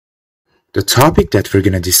The topic that we're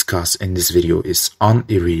going to discuss in this video is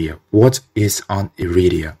aniridia. What is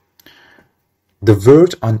aniridia? The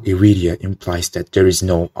word aniridia implies that there is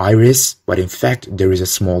no iris, but in fact there is a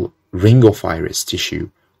small ring of iris tissue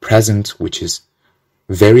present which is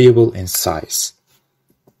variable in size.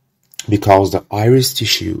 Because the iris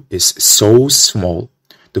tissue is so small,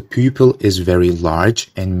 the pupil is very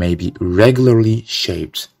large and may be irregularly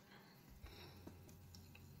shaped.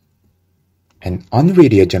 And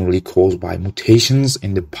aniridia generally caused by mutations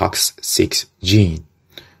in the POX6 gene.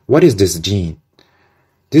 What is this gene?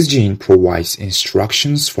 This gene provides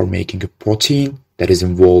instructions for making a protein that is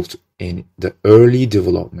involved in the early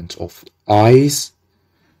development of eyes,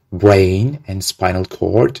 brain, and spinal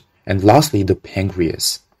cord, and lastly the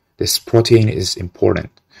pancreas. This protein is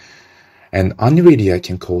important. And aniridia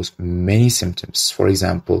can cause many symptoms. For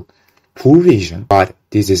example, poor vision, but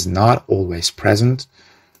this is not always present.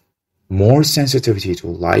 More sensitivity to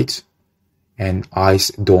light, and eyes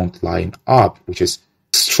don't line up, which is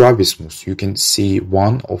strabismus. You can see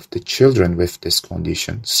one of the children with this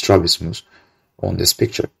condition, strabismus, on this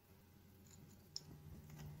picture.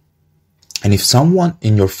 And if someone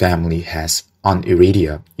in your family has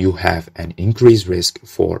aniridia, you have an increased risk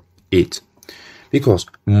for it, because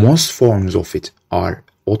most forms of it are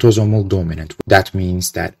autosomal dominant. That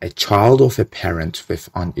means that a child of a parent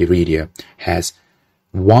with aniridia has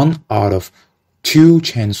 1 out of 2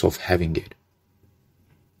 chance of having it.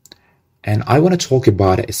 And I want to talk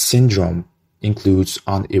about a syndrome includes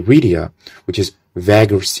aniridia, which is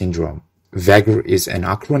WAGR syndrome. WAGR is an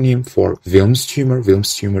acronym for Wilms tumor.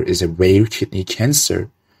 Wilms tumor is a rare kidney cancer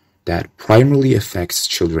that primarily affects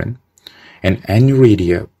children. And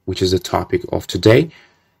aniridia, which is the topic of today,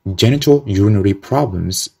 genital urinary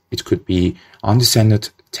problems. It could be undescended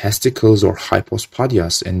testicles or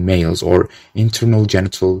hypospadias in males, or internal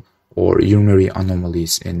genital or urinary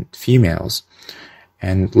anomalies in females.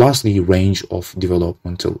 And lastly, range of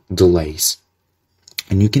developmental delays.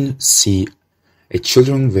 And you can see a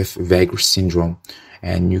children with WAGR syndrome,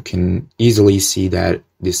 and you can easily see that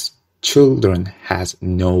this children has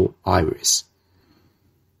no iris.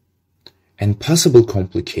 And possible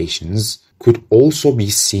complications could also be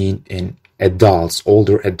seen in adults,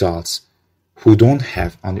 older adults, who don't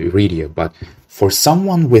have aniridia. But for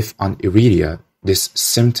someone with aniridia, these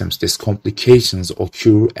symptoms, these complications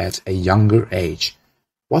occur at a younger age.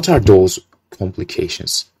 What are those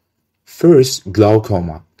complications? First,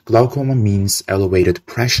 glaucoma. Glaucoma means elevated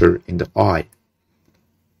pressure in the eye.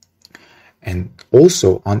 And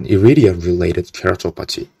also aniridia-related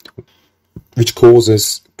keratopathy, which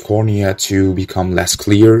causes cornea to become less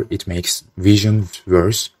clear. It makes vision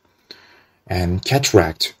worse. And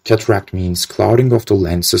cataract. Cataract means clouding of the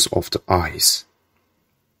lenses of the eyes.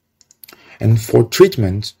 And for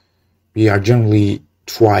treatment, we are generally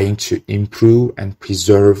trying to improve and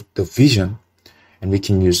preserve the vision. And we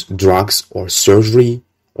can use drugs or surgery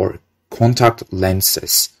or contact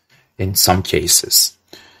lenses in some cases.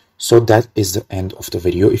 So that is the end of the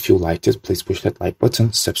video. If you liked it, please push that like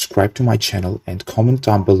button, subscribe to my channel, and comment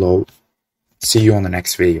down below. See you on the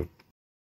next video.